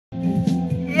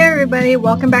everybody,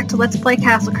 welcome back to Let's Play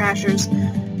Castle Crashers.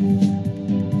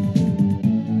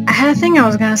 I had a thing I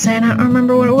was gonna say and I don't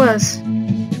remember what it was.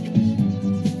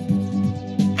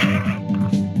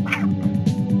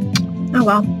 Oh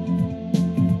well.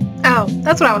 Oh,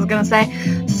 that's what I was gonna say.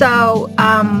 So,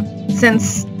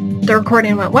 since the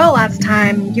recording went well last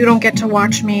time, you don't get to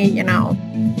watch me, you know,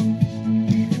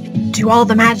 do all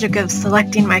the magic of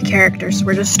selecting my characters.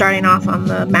 We're just starting off on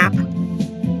the map.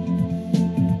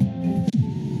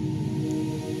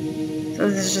 So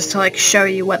this is just to like show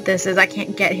you what this is. I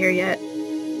can't get here yet.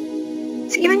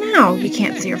 So even now, you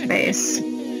can't see her face. And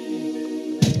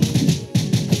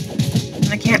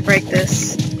I can't break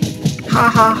this. Ha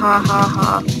ha ha ha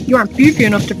ha. You aren't beefy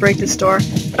enough to break this door,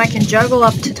 but I can juggle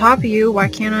up to top of you. Why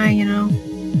can't I, you know,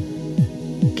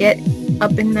 get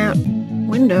up in that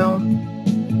window?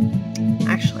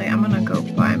 Actually, I'm gonna go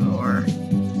buy more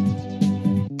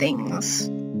things.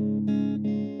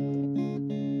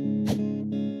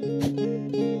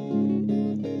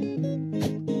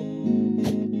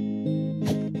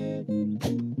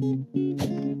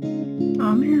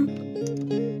 Oh man.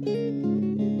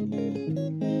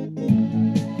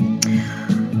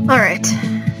 Alright.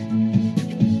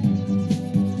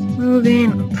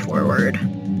 Moving forward.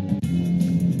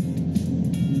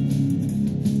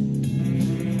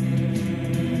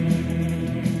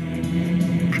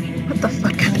 What the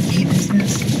fuck kind of game is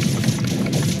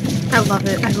this? I love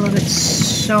it. I love it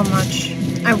so much.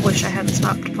 I wish I hadn't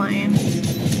stopped playing.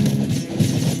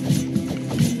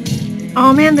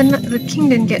 Oh man, the king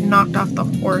didn't get knocked off the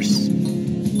horse.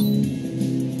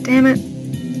 Damn it.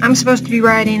 I'm supposed to be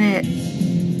riding it.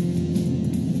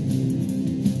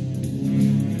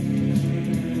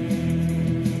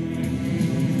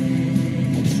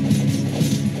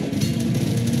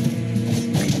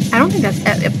 I don't think that's...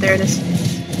 Yep, there it is.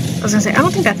 I was gonna say, I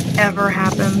don't think that's ever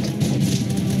happened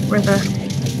where the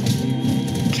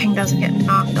king doesn't get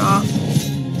knocked off.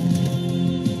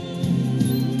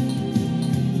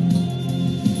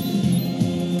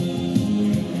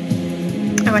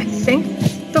 Oh, I think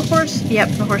the horse... Yep,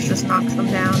 the horse just knocks them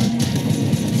down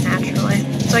naturally.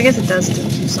 So I guess it does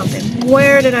do something.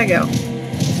 Where did I go?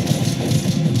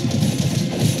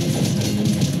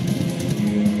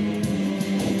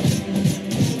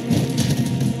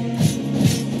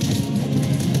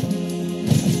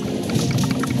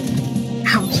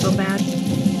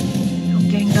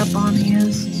 Up on he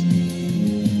is.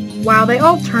 Wow, they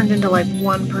all turned into like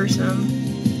one person.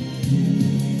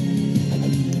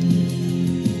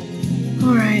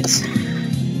 Alright.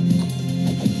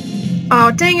 Oh,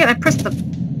 dang it, I pressed the...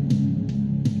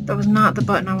 That was not the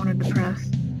button I wanted to press.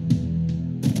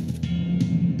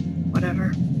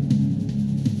 Whatever.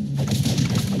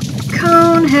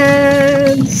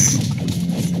 Coneheads!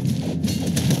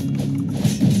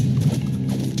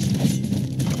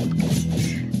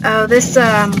 Oh, this,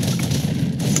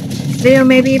 video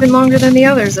may be even longer than the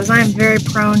others, as I am very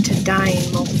prone to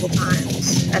dying multiple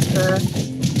times at the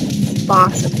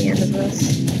boss at the end of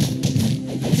this.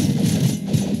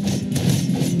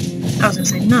 I was gonna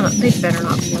say, they better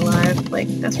not be alive. Like,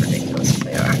 that's ridiculous if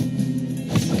they are.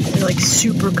 They're like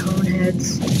super cone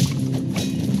heads.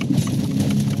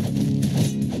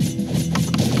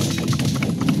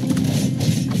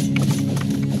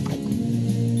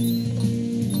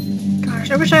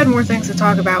 I wish I had more things to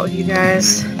talk about with you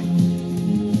guys.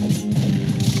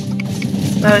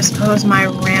 But I suppose my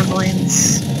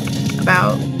ramblings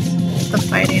about the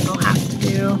fighting will have to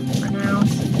do for now.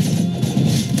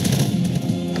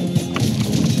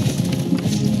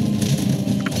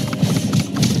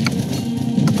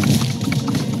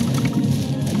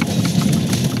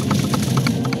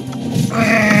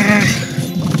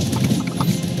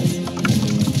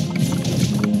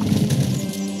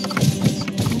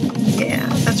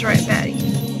 That's right, Patty.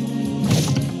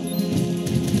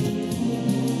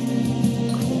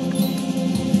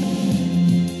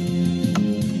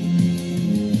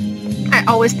 I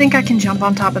always think I can jump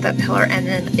on top of that pillar and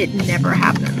then it never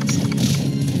happens.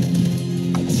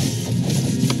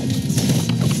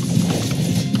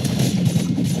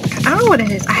 I don't know what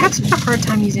it is. I have such a hard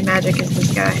time using magic as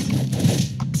this guy.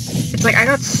 It's like I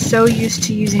got so used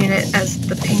to using it as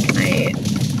the Pink Knight.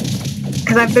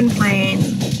 Because I've been playing,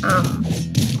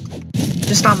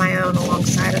 just on my own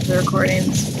alongside of the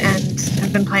recordings, and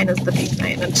I've been playing as the Pink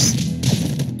Knight, and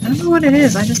I don't know what it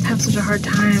is, I just have such a hard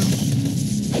time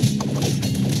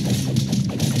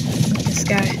with this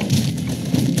guy.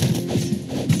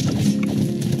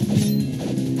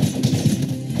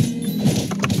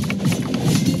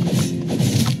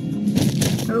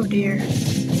 Oh dear.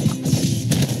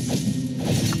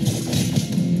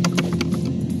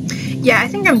 Yeah,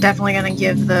 think I'm definitely gonna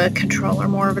give the controller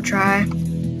more of a try.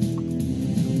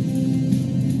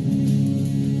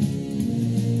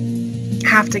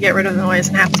 Have to get rid of the noise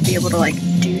and have to be able to, like,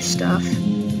 do stuff.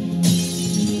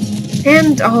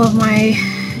 And all of my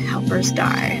helpers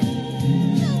die.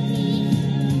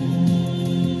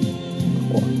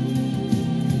 Cool.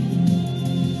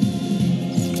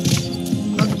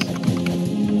 Oops.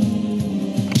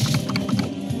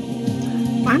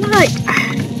 Why am I, like...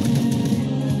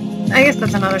 I guess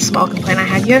that's another small complaint I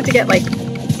had. You have to get, like,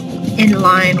 in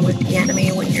line with the enemy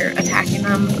when you're attacking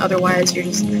them, otherwise you're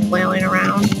just flailing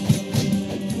around.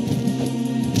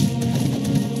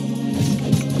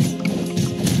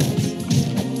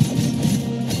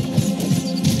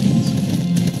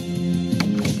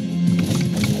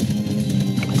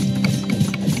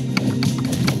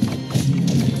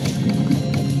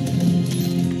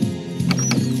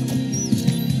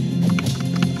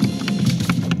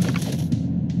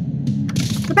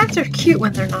 The bats are cute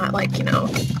when they're not, like, you know,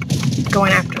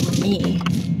 going after me.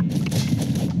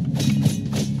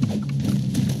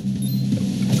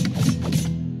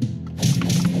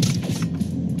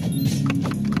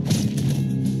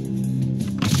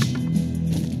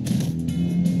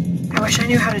 I wish I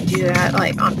knew how to do that,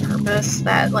 like, on purpose,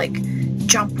 that, like,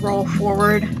 jump roll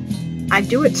forward. I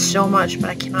do it so much, but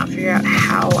I cannot figure out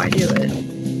how I do it.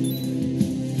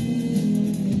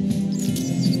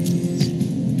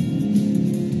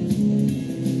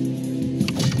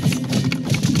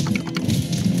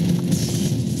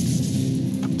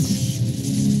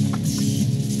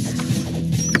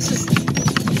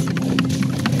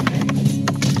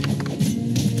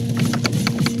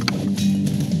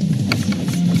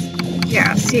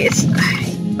 Yeah, see, it's,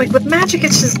 like, with magic,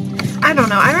 it's just, I don't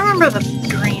know, I remember the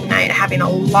Green Knight having a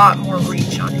lot more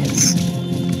reach on his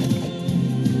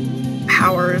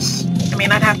powers. I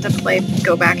mean, I'd have to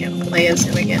go back and play as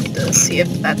him again to see if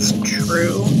that's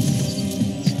true.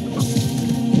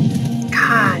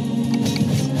 God,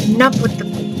 enough with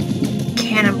the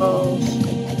cannonballs.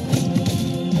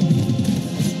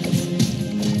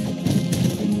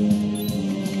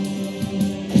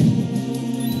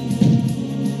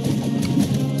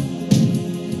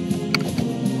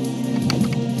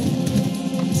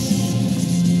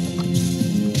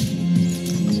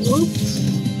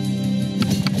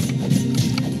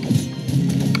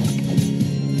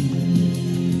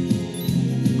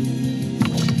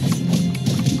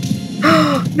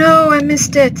 No, I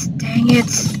missed it! Dang it!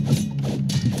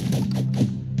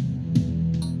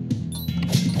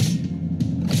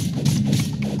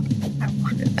 I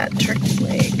wanted that turkey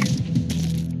leg.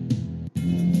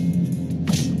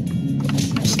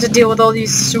 Just to deal with all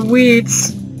these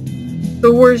sweets.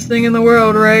 The worst thing in the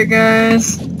world, right,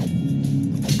 guys?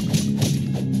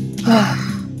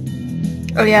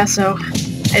 Oh yeah, so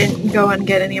I didn't go and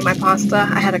get any of my pasta.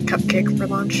 I had a cupcake for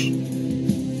lunch.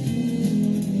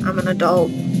 I'm an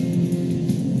adult.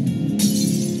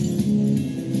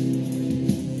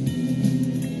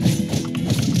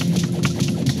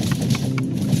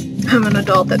 I'm an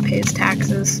adult that pays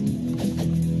taxes.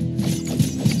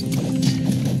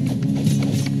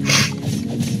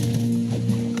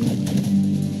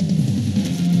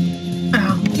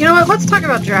 Oh, you know what? Let's talk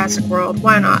about Jurassic World.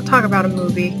 Why not? Talk about a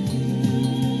movie.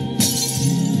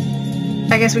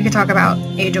 I guess we could talk about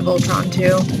Age of Ultron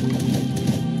too.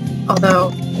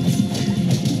 Although,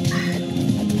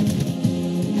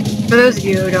 for those of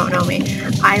you who don't know me,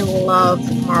 I love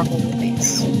Marvel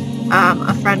movies.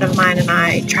 A friend of mine and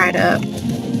I try to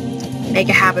make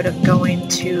a habit of going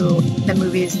to the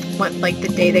movies like the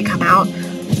day they come out.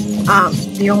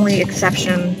 The only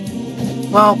exception,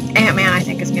 well, Ant-Man I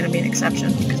think is going to be an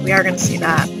exception because we are going to see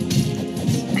that.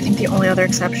 I think the only other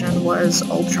exception was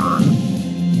Ultron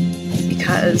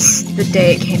because the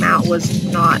day it came out was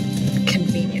not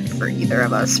convenient for either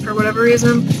of us for whatever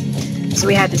reason. So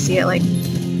we had to see it like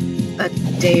a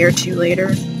day or two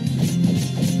later.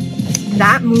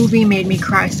 That movie made me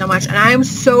cry so much, and I am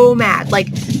so mad.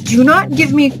 Like, do not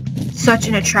give me such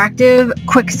an attractive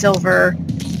Quicksilver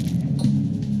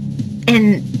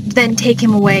and then take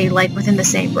him away, like, within the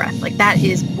same breath. Like, that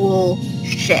is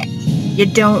bullshit. You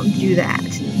don't do that.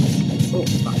 Oh,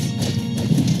 fuck.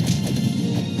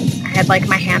 I had, like,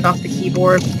 my hand off the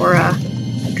keyboard for,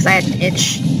 because I had an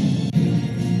itch.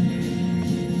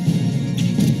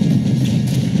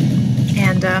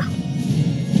 And,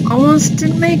 almost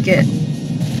didn't make it.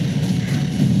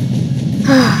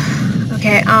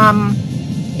 Okay,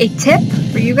 a tip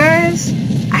for you guys.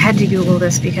 I had to Google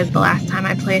this because the last time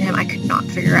I played him, I could not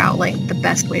figure out, like, the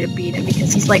best way to beat him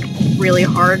because he's, like, really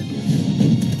hard.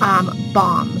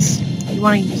 Bombs. You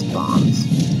want to use bombs.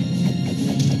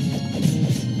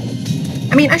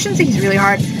 I mean, I shouldn't say he's really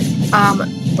hard.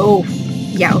 Oh,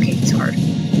 yeah, okay, he's hard.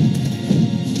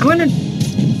 I'm gonna...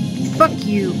 Fuck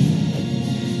you.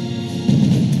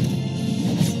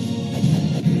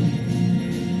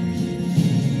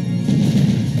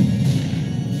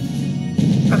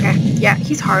 Okay, yeah,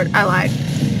 he's hard. I lied.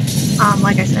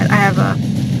 Like I said, I have a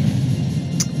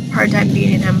hard time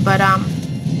beating him, but,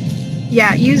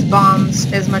 yeah, use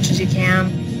bombs as much as you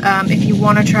can. If you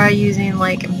want to try using,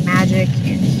 like, magic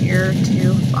in here,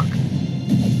 too, fuck.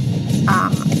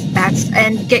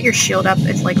 And get your shield up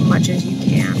as, like, much as you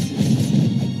can.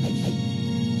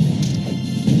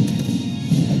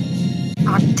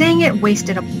 Aw, dang it,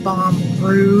 wasted a bomb,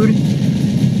 rude.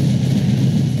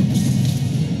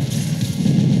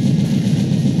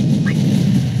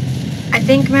 I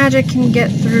think magic can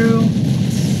get through.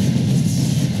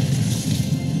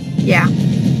 Yeah,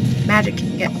 magic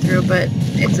can get through, but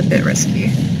it's a bit risky.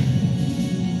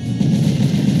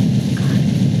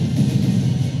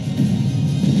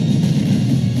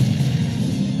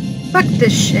 Fuck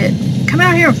this shit. Come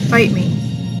out here and fight me.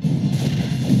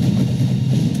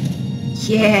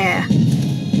 Yeah.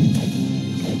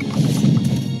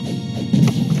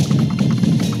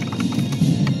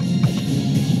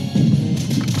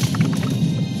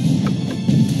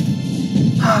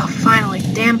 Oh, finally,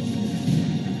 damn.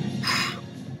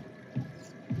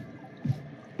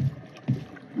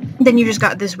 Then you just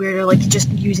got this weirdo, like, just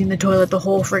using the toilet the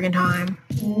whole friggin' time.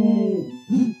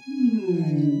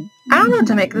 I don't know what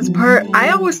to make of this part. I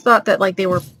always thought that, like, they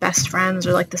were best friends,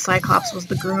 or, like, the Cyclops was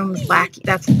the groom's lackey.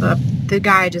 That's the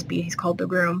guy I just beat. He's called the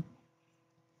groom.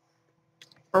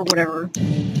 Or whatever.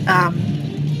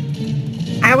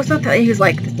 I always thought that he was,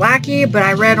 like, the lackey, but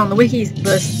I read on the wiki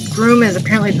the groom is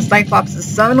apparently the Cyclops'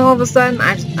 son all of a sudden.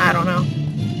 I don't know.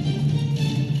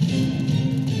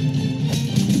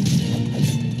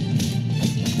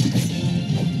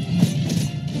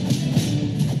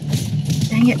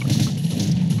 Dang it.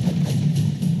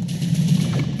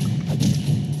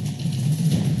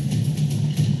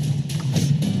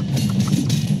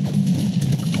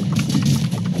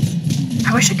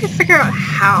 I wish I could figure out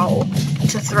how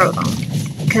to throw them,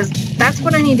 because that's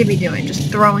what I need to be doing, just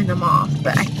throwing them off,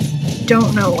 but I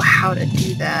don't know how to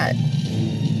do that.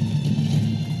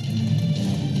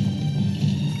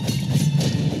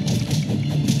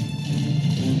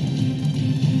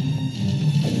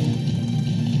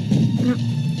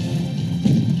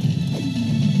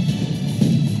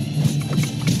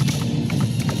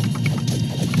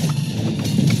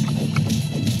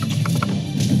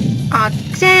 Aw,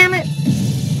 damn it!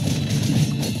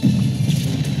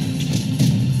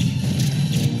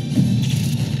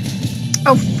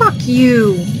 Oh, fuck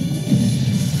you!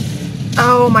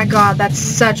 Oh my god, that's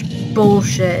such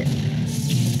bullshit.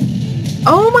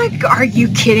 Oh my god, are you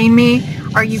kidding me?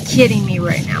 Are you kidding me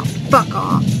right now? Fuck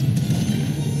off.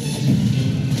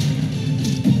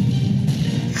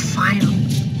 Finally.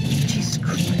 Jesus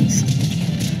Christ.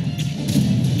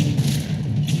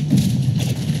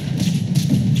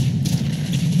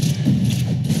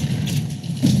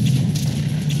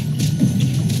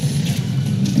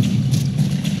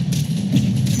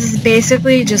 This is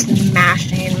basically just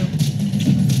mashing,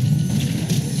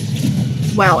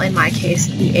 well, in my case,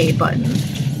 the A button.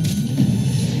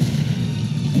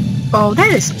 Oh,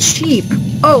 that is cheap.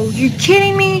 Oh, you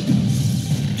kidding me?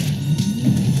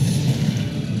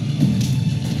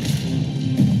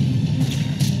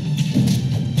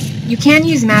 You can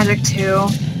use magic too,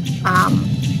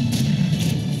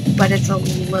 but it's a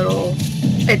little,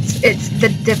 it's the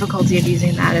difficulty of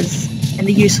using that is, and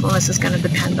the usefulness is going to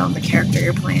depend on the character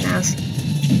you're playing as.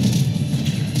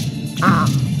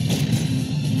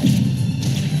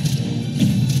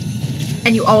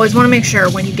 And you always want to make sure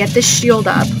when you get this shield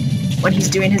up, when he's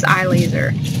doing his eye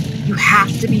laser, you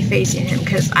have to be facing him,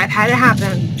 because I've had it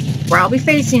happen where I'll be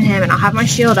facing him and I'll have my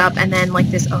shield up and then like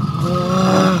this,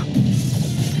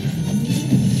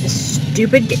 this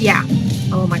stupid, yeah.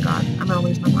 Oh my god, I'm gonna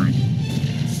lose my mind.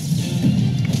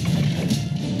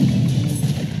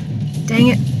 Dang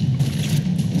it.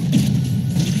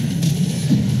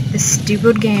 This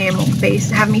stupid game will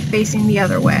have me facing the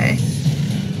other way.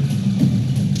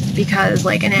 Because,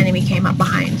 like, an enemy came up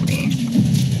behind me.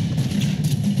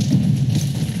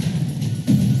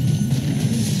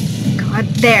 God,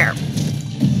 there.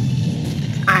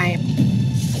 I'm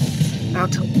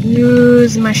about to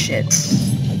lose my shit.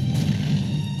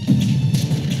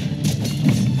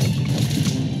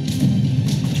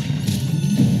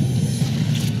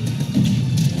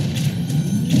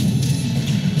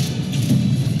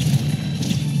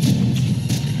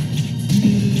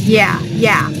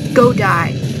 Yeah, go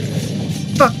die.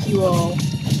 Fuck you all.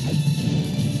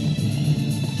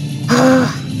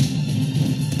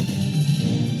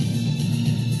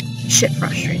 Shit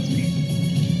frustrates me.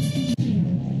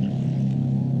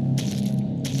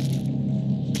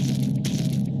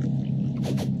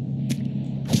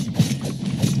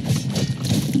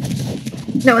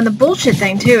 No, and the bullshit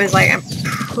thing too is like I'm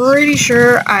pretty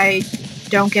sure I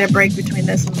don't get a break between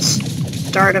this and the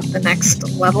start of the next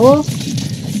level.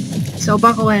 So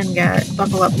buckle up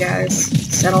guys.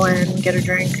 Settle in, get a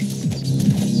drink.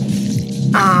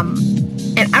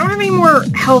 And I don't have any more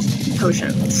health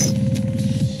potions.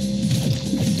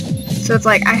 So it's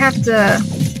like I have to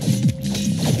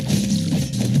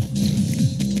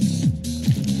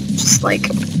just like,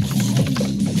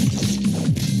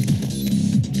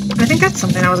 I think that's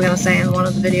something I was gonna say in one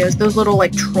of the videos. Those little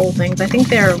like troll things, I think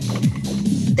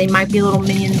they might be little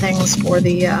minion things for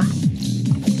the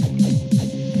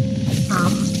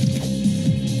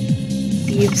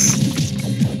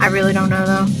thieves. I really don't know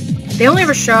though. They only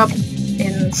ever show up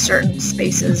in certain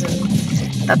spaces and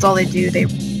that's all they do.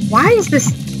 Why is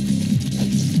this?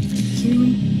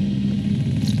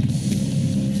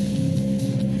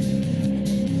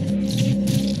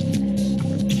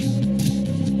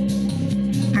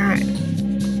 Alright.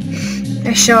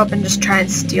 They show up and just try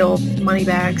and steal money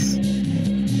bags.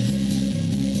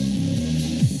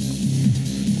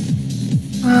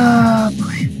 Oh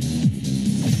boy.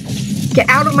 Get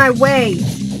out of my way!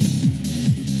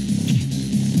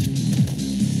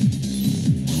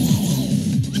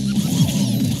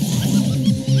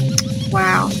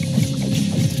 Wow.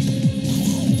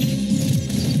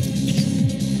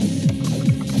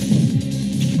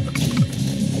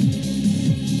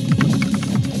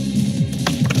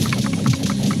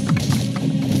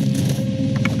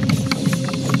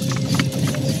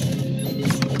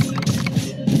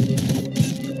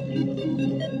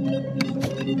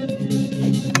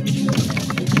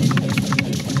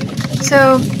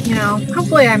 So, you know,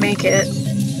 hopefully I make it.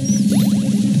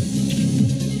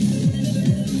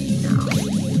 No.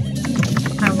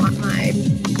 I want my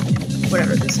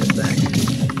whatever this is back.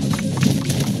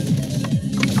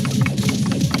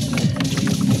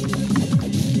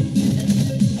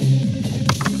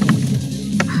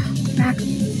 Back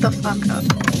the fuck up.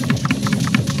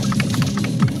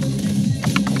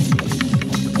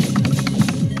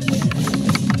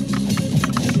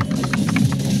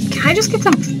 Can I just get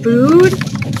some food?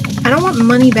 I don't want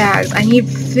money bags. I need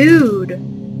food.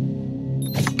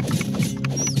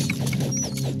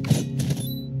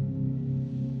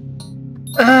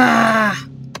 Ugh.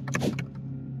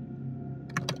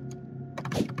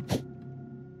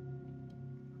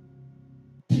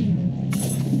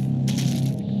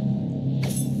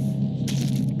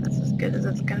 That's as good as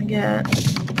it's gonna get.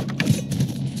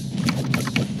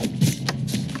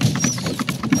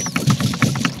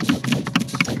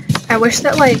 I wish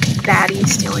that, like, Batty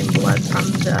stealing blood from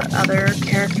the other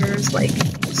characters, like,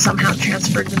 somehow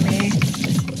transferred to me.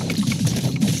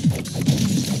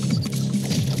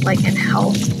 Like, in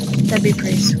health. That'd be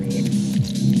pretty sweet.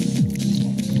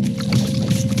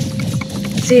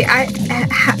 See,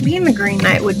 being the Green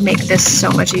Knight would make this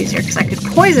so much easier, because I could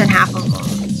poison half of them.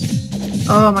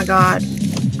 Oh my god.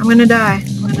 I'm gonna die.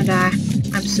 I'm gonna die.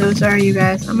 I'm so sorry, you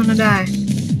guys. I'm gonna die.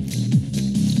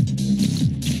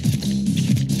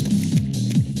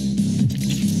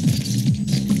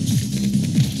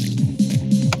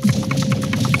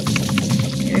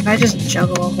 If I just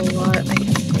juggle a whole lot,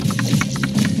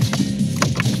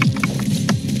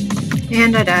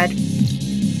 and I died.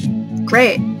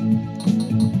 Great.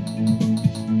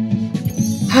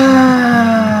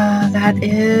 That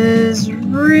is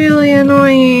really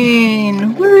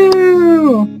annoying.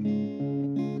 Woo!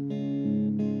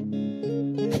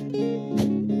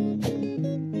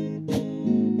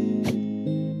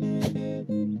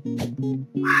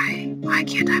 Why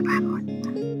can't I buy more?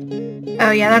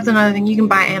 Oh yeah, that's another thing. You can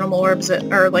buy animal orbs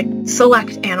or like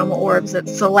select animal orbs at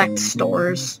select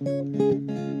stores.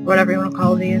 Whatever you want to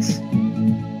call these.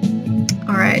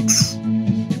 Alright.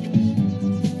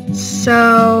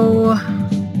 So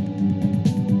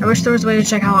I wish there was a way to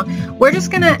check how long. We're just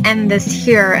gonna end this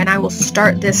here and I will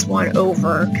start this one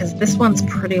over because this one's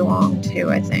pretty long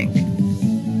too, I think.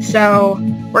 So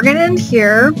we're gonna end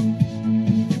here.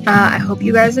 I hope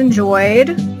you guys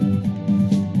enjoyed.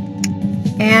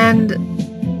 And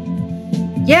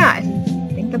yeah, I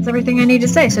think that's everything I need to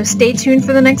say. So stay tuned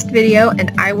for the next video,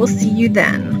 and I will see you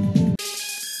then.